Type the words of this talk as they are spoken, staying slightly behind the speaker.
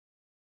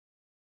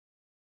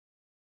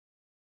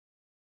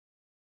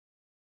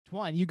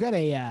Juan, you got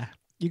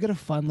a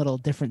fun little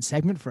different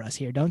segment for us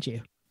here, don't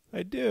you?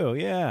 I do,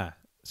 yeah.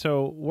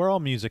 So we're all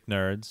music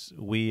nerds.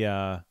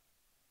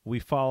 We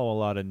follow a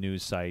lot of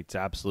news sites,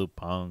 Absolute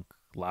Punk,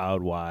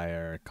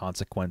 Loudwire,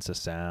 Consequence of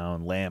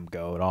Sound, Lamb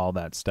Goat, all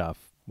that stuff.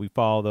 We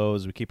follow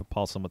those. We keep a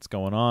pulse on what's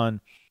going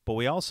on. But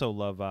we also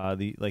love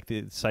the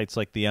sites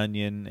like The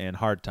Onion and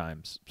Hard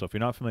Times. So if you're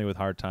not familiar with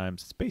Hard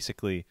Times, it's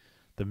basically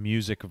the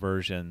music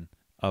version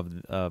of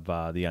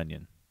The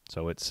Onion.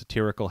 So it's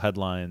satirical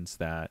headlines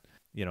that,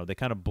 you know, they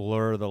kind of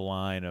blur the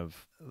line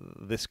of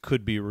this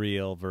could be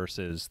real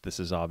versus this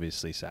is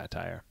obviously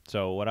satire.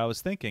 So what I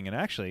was thinking, and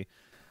actually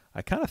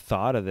I kind of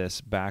thought of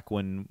this back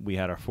when we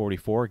had our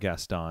 44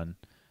 guest on,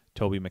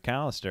 Toby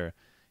McAllister.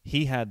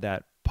 He had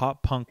that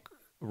pop punk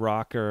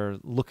rocker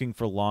looking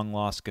for long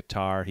lost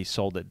guitar he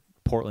sold at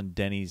Portland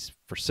Denny's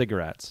for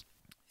cigarettes.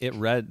 It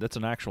read, that's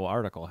an actual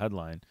article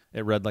headline.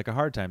 It read like a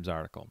Hard Times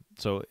article.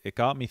 So it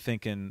got me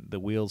thinking, the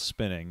wheels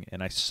spinning,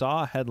 and I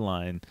saw a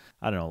headline,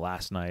 I don't know,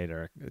 last night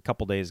or a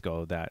couple days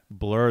ago that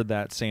blurred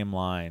that same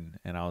line,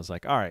 and I was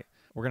like, all right,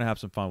 we're going to have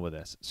some fun with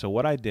this. So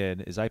what I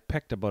did is I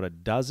picked about a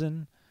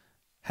dozen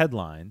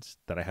headlines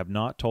that I have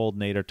not told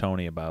Nate or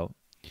Tony about,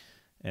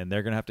 and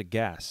they're going to have to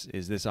guess,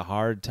 is this a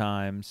Hard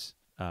Times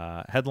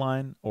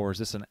headline, or is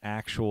this an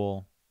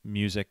actual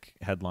music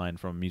headline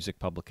from a music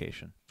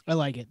publication? I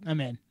like it.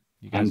 I'm in.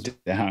 You guys, I'm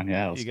down.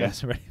 Yeah, you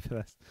guys ready for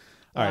this?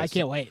 All right, I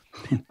can't wait.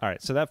 All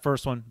right, so that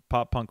first one,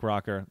 pop punk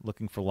rocker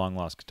looking for long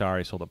lost guitar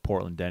he sold at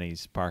Portland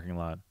Denny's parking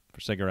lot for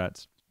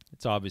cigarettes.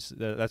 It's obvious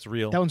that's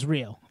real. That one's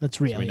real.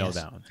 That's real. We know yes.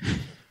 that one.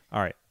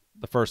 All right,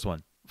 the first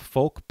one.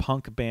 Folk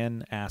punk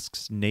band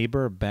asks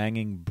neighbor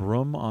banging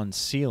broom on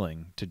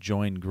ceiling to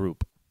join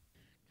group.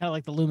 Kind of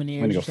like the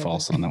Lumineers. I'm gonna go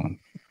false on that one.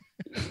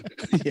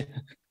 Yeah.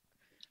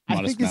 I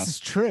Modest think this Mouse. is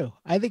true.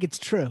 I think it's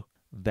true.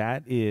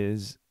 That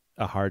is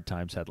a Hard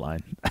Times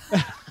headline.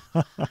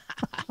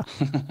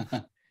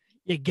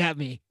 You got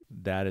me.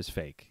 That is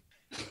fake.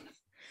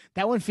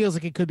 That one feels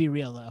like it could be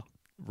real, though.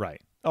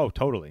 Right. Oh,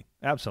 totally.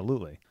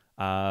 Absolutely.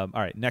 All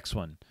right, next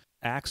one.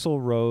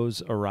 Axl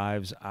Rose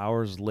arrives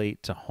hours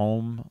late to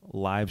home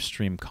live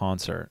stream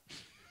concert.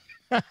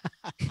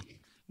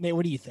 Nate,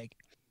 what do you think?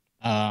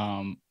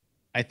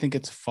 I think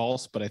it's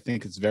false, but I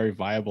think it's very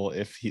viable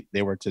if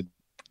they were to,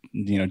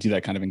 do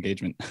that kind of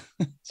engagement.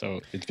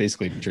 So it's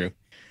basically true.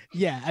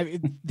 Yeah,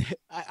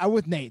 I'm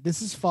with Nate.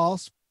 This is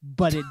false,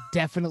 but it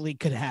definitely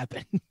could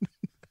happen.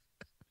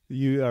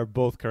 You are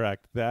both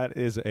correct. That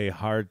is a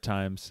Hard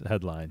Times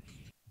headline.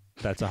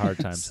 That's a Hard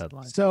Times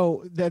headline.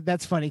 So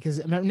that's funny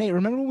because Nate,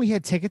 remember when we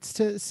had tickets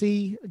to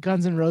see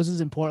Guns N'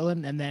 Roses in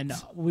Portland, and then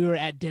we were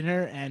at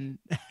dinner and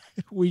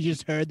we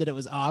just heard that it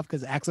was off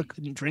because Axl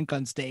couldn't drink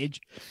on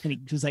stage, and he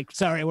was like,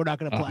 "Sorry, we're not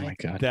going to play." Oh my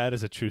god, That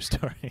is a true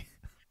story.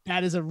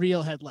 That is a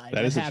real headline.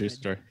 that is happened. a true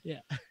story.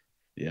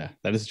 Yeah,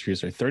 that is a true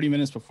story. 30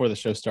 minutes before the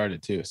show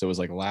started too, so it was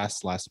like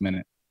last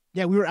minute.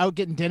 yeah. We were out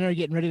getting dinner,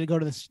 getting ready to go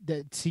to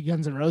the see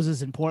Guns N'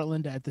 Roses in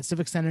Portland at the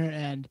Civic Center,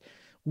 and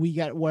we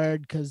got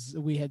word because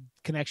we had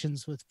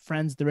connections with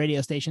friends at the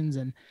radio stations,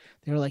 and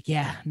they were like,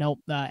 "Yeah, nope,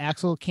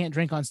 Axl can't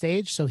drink on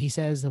stage, so he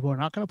says that we're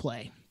not going to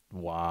play."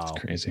 Wow, It's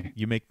crazy.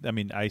 You make. I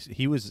mean,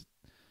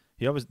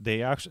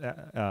 they actually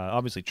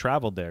obviously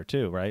traveled there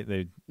too, right?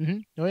 They. Mm-hmm.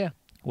 Oh yeah.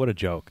 What a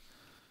joke.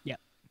 Yeah.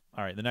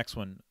 All right, the next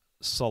one.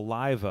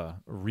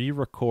 Saliva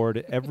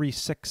re-record every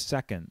 6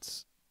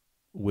 seconds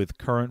with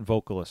current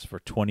vocalist for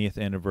 20th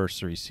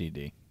anniversary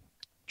CD.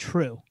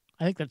 True.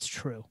 I think that's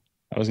true.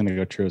 I was gonna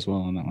go true as well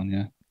on that one.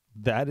 Yeah.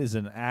 That is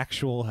an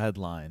actual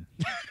headline.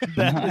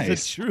 That is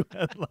Nice. a true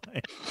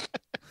headline.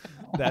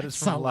 That is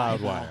from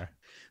Saliva. Loudwire.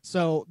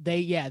 So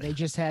they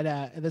just had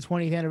the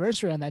 20th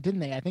anniversary on that, didn't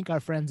they? I think our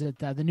friends at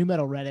the New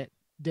Metal Reddit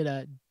did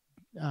a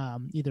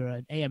either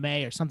an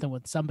AMA or something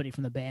with somebody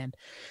from the band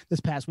this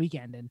past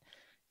weekend, and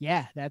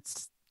yeah,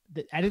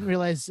 I didn't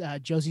realize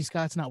Josie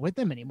Scott's not with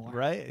them anymore.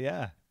 Right?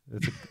 Yeah.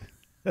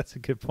 That's a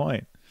good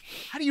point.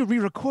 How do you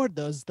re-record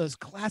those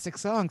classic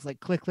songs like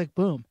Click Click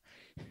Boom?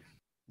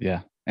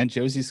 Yeah. And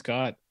Josie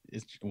Scott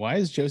why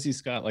is Josie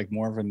Scott like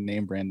more of a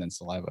name brand than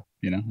Saliva?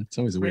 It's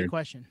always Great weird.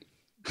 question.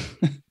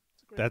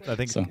 I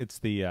think So- it's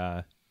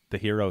the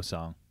Hero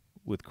song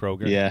with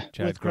Kroger. Yeah.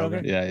 Chad With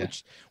Kroger. Yeah.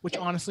 Which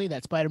honestly,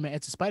 it's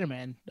a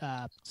Spider-Man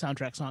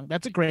soundtrack song.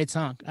 That's a great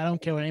song. I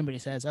don't care what anybody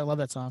says. I love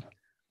that song.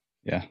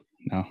 Yeah.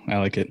 No, I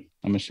like it.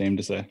 I'm ashamed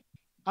to say.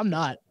 I'm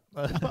not.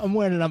 I'm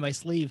wearing it on my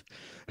sleeve.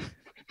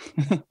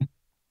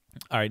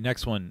 All right,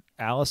 next one.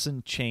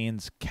 Allison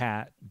Chain's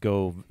cat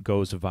goes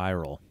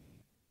viral.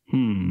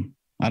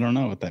 I don't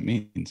know what that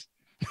means.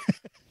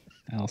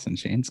 Allison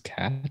Chain's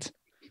cat?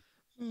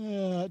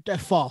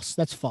 False.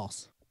 That's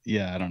false.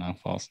 Yeah, I don't know.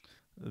 False.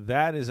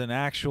 That is an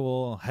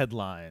actual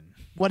headline.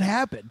 What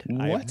happened?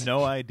 I have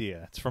no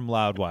idea. It's from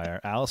Loudwire.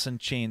 Allison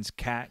Chain's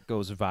cat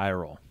goes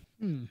viral.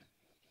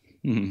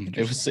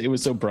 It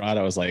was so broad.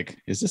 I was like,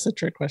 is this a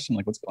trick question?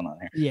 Like, what's going on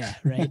here? Yeah,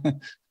 right.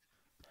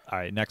 All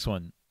right, next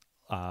one.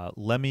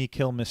 Lemmy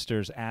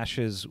Kilmister's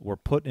ashes were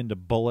put into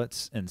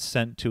bullets and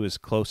sent to his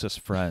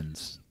closest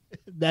friends.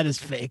 That is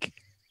fake.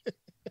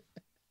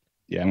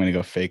 Yeah, I'm gonna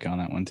go fake on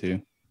that one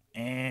too.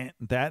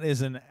 That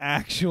is an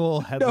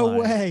actual headline. No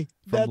way.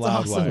 From That's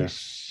awesome.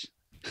 Loudwire.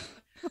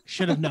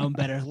 Should have known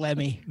better.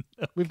 Lemmy.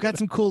 We've got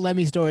some cool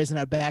Lemmy stories in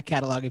our back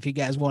catalog if you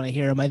guys want to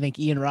hear them. I think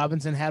Ian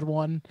Robinson had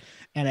one,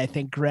 and I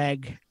think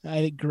Greg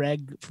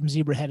from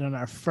Zebrahead on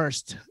our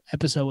first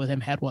episode with him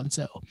had one.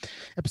 So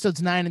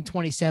episodes 9 and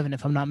 27,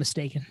 if I'm not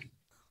mistaken.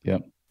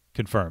 Yep.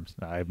 Confirmed.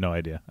 I have no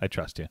idea. I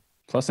trust you.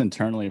 Plus,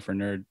 internally for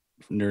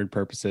nerd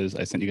purposes,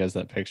 I sent you guys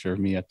that picture of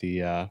me at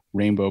the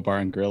Rainbow Bar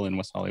and Grill in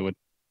West Hollywood.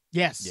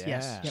 Yes. Yeah.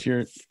 Yes.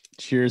 Yep.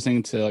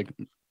 Cheersing to, like,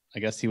 I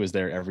guess he was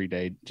there every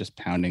day just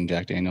pounding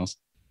Jack Daniels.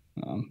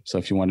 So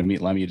if you want to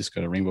meet Lemmy, you just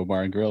go to Rainbow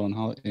Bar and Grill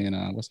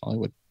in West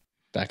Hollywood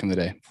back in the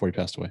day before he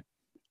passed away.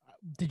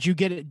 Did you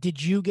get it?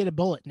 Did you get a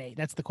bullet, Nate?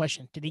 That's the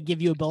question. Did he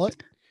give you a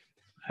bullet?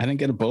 I didn't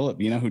get a bullet.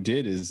 But you know who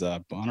did is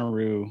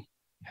Bonnaroo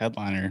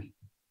headliner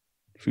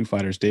Foo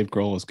Fighters. Dave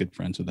Grohl was good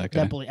friends with that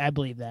guy. I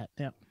believe that.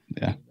 Yeah.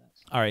 Yeah.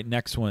 All right,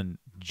 next one.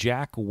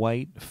 Jack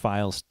White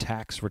files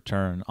tax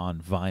return on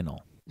vinyl.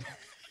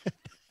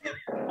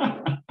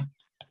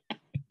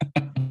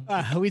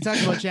 We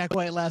talked about Jack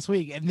White last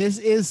week, and this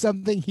is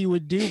something he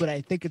would do, but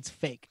I think it's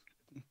fake.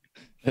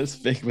 It's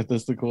fake, but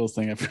that's the coolest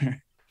thing I've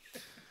heard.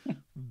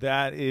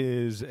 That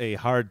is a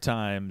Hard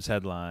Times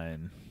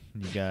headline.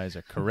 You guys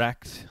are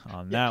correct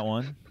on that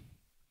one.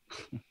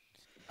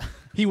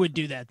 He would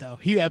do that, though.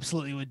 He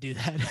absolutely would do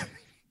that.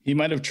 He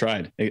might have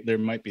tried. There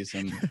might be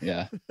some,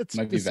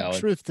 might be some valid.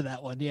 truth to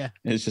that one, yeah.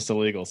 It's just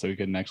illegal, so he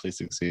couldn't actually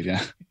succeed.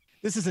 Yeah.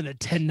 This isn't a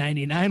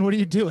 1099. What are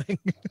you doing?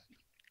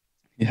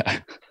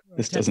 Yeah.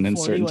 This doesn't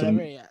insert into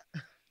whatever,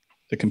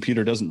 the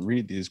computer doesn't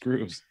read these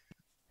grooves.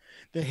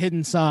 The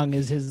hidden song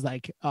is his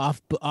like off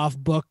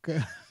book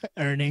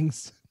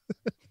earnings.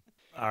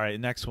 All right,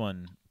 next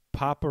one.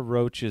 Papa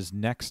Roach's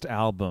next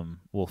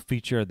album will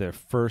feature their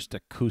first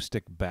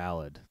acoustic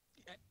ballad.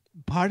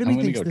 Part of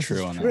me thinks this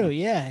is true.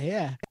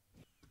 Yeah.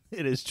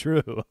 It is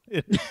true.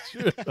 It is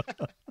true.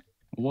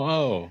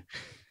 Whoa.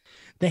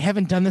 They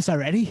haven't done this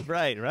already?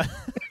 Right.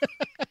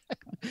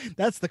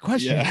 That's the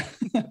question.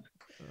 Yeah.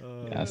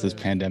 This is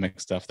pandemic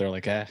stuff. They're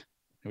like,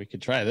 we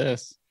could try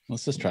this.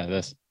 Let's just try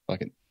this.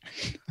 Fuck it.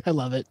 I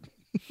love it.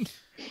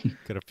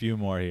 Got a few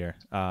more here.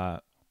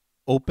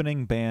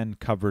 Opening band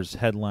covers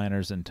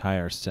headliner's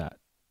entire set.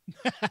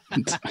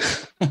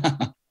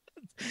 I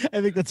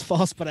think that's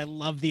false, but I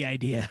love the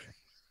idea.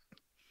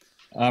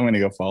 I'm going to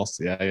go false.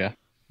 Yeah.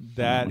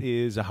 That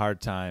is a Hard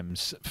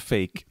Times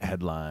fake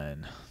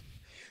headline.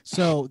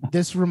 So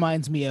this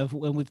reminds me of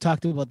when we've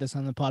talked about this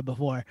on the pod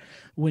before,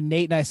 when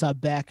Nate and I saw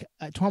Beck.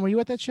 Tom, were you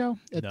at that show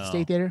at the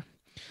State Theater?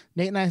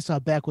 Nate and I saw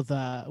Beck with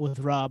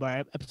Rob,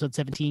 our episode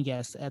 17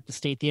 guest at the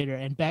State Theater,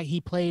 and Beck, he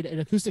played an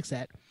acoustic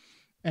set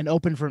and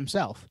opened for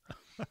himself.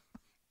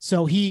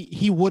 So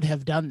he would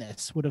have done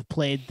this, would have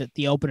played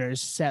the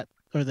opener's set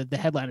or the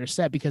headliner's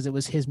set because it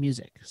was his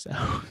music.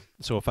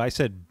 So if I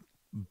said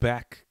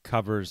Beck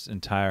covers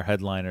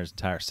headliner's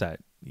entire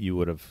set, you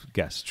would have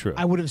guessed true.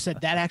 I would have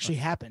said that actually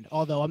happened.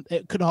 Although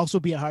it could also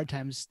be a Hard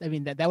Times. I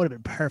mean, that would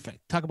have been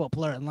perfect. Talk about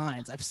blurring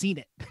lines. I've seen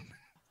it.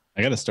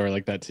 I got a story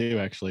like that too,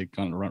 actually.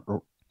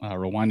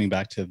 Rewinding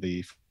back to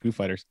the Foo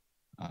Fighters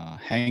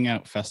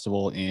Hangout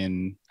Festival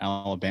in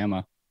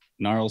Alabama.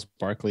 Gnarls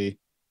Barkley,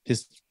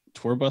 his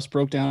tour bus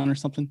broke down or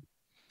something,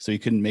 so he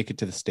couldn't make it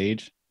to the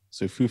stage.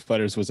 So Foo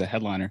Fighters was a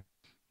headliner.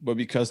 But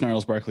because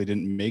Gnarls Barkley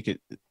didn't make it,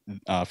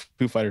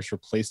 Foo Fighters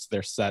replaced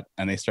their set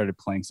and they started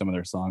playing some of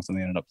their songs, and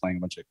they ended up playing a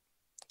bunch of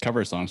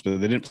cover songs, but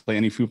they didn't play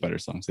any Foo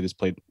Fighters songs. They just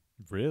played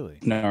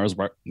Gnarls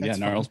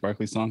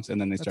Barkley songs, and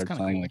then they started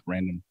playing like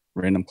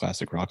random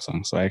classic rock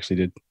songs. So I actually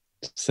did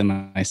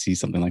see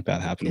something like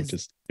that happen, it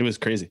was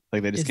crazy.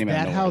 Like they just came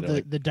out. Is that how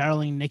the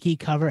Darling Nikki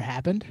cover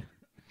happened?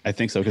 I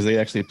think so, because they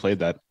actually played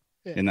that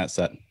in that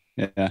set.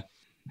 Yeah,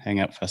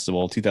 Hangout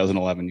Festival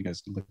 2011. You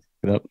guys can look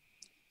it up.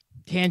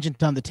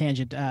 Tangent on the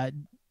tangent.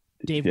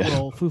 Dave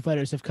Grohl, Foo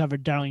Fighters have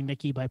covered Darling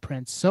Nikki by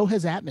Prince. So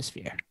has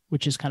Atmosphere,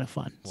 which is kind of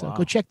fun. Wow. So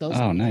go check those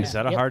out. Oh, nice. Is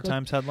that a Hard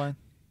Times headline?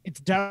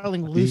 It's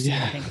Darling Lucy,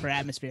 I think, for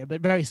Atmosphere,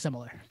 but very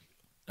similar.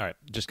 All right,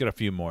 just got a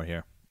few more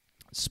here.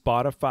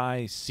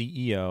 Spotify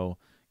CEO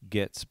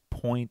gets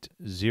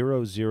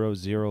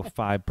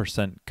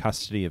 0.0005%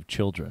 custody of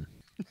children.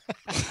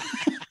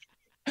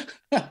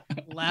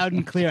 Loud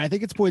and clear. I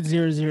think it's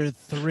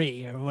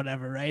 0.003 or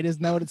whatever, right?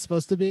 Isn't that what it's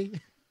supposed to be?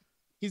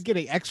 He's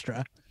getting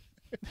extra.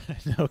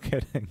 No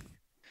kidding.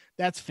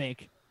 That's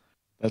fake.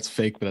 That's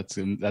fake, but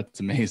that's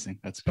amazing.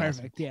 That's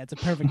perfect. Awesome. Yeah, it's a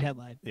perfect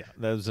headline. Yeah,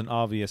 that was an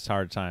obvious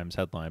Hard Times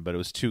headline, but it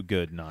was too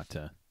good not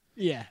to.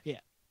 Yeah.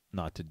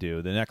 Not to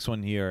do. The next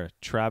one here: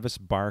 Travis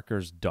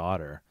Barker's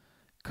daughter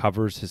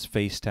covers his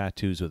face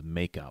tattoos with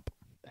makeup.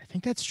 I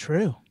think that's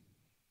true.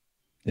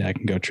 Yeah, I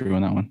can go true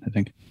on that one. I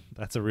think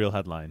that's a real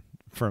headline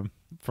from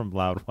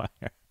Loudwire.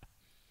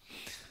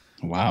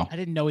 Wow. I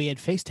didn't know he had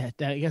face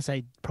tattoo. I guess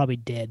I probably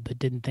did, but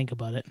didn't think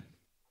about it.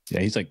 Yeah,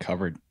 he's like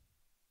covered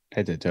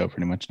head to toe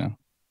pretty much now.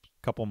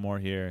 Couple more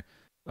here.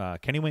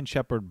 Kenny Wayne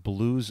Shepherd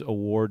Blues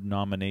Award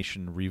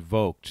nomination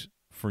revoked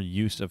for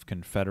use of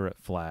Confederate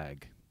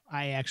flag.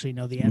 I actually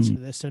know the answer to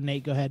this, so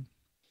Nate, go ahead.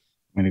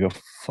 I'm going to go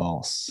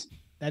false.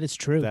 That is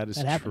true. That is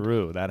happened.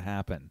 true. That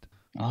happened.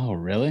 Oh,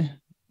 really?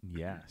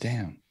 Yes.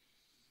 Damn.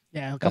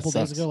 Yeah, a couple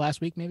days ago,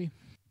 last week maybe.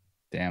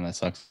 Damn, that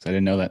sucks. I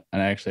didn't know that.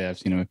 And actually, I've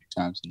seen him a few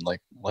times and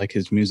like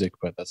his music,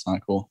 but that's not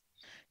cool.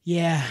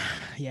 Yeah.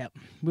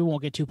 We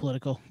won't get too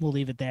political. We'll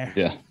leave it there.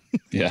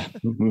 Yeah.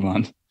 Move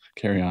on.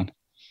 Carry on.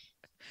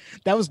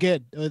 That was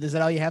good. Is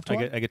that all you have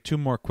to? I get two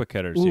more quick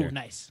hitters Ooh, here.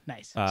 Nice.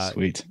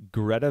 Sweet.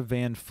 Greta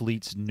Van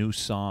Fleet's new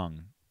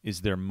song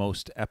is their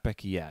most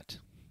epic yet.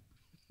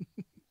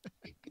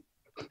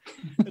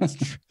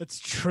 That's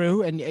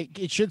true, and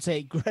it should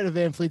say Greta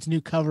Van Fleet's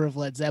new cover of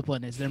Led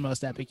Zeppelin is their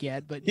most epic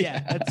yet. But yeah.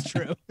 That's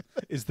true.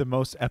 Is the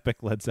most epic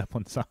Led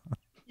Zeppelin song.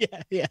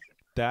 Yeah.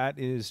 That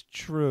is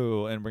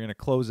true, and we're going to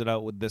close it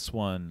out with this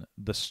one.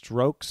 The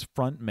Strokes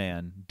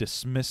frontman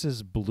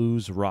dismisses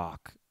blues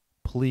rock.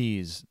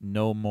 Please,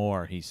 no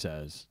more, he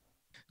says.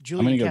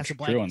 Julian go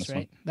Casablancas, true on this right?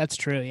 one. That's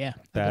true, yeah.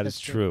 That is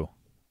true.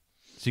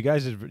 So you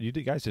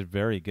guys did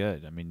very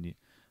good. I mean,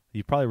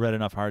 you probably read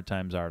enough Hard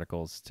Times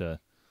articles to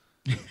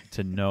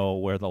know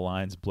where the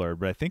lines blurred,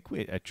 but I think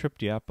I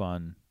tripped you up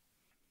on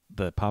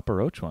the Papa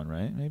Roach one,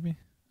 right? Maybe,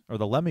 or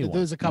the Lemmy one.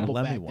 There's a couple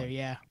Lemmy back one. there,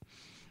 yeah.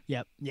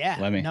 Yep. Yeah.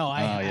 Lemmy. No,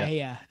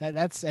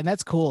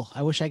 that's cool.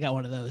 I wish I got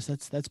one of those.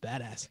 That's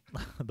badass.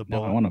 The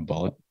No, I want a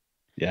bullet.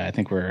 Yeah, I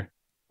think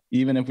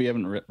even if we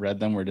haven't read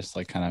them, we're just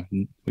like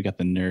we got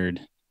the nerd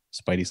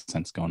Spidey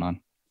sense going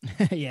on.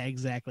 Yeah,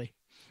 exactly.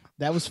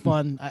 That was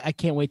fun. I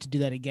can't wait to do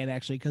that again,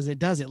 actually, because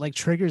it like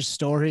triggers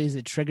stories.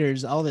 It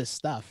triggers all this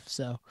stuff.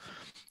 So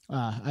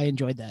I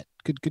enjoyed that.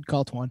 Good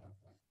call, Twan.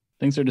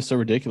 Things are just so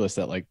ridiculous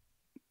that like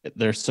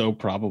they're so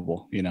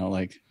probable,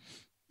 like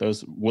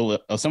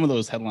some of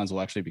those headlines will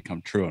actually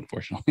become true,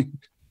 unfortunately.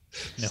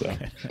 So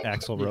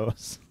Axl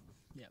Rose.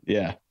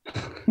 yeah.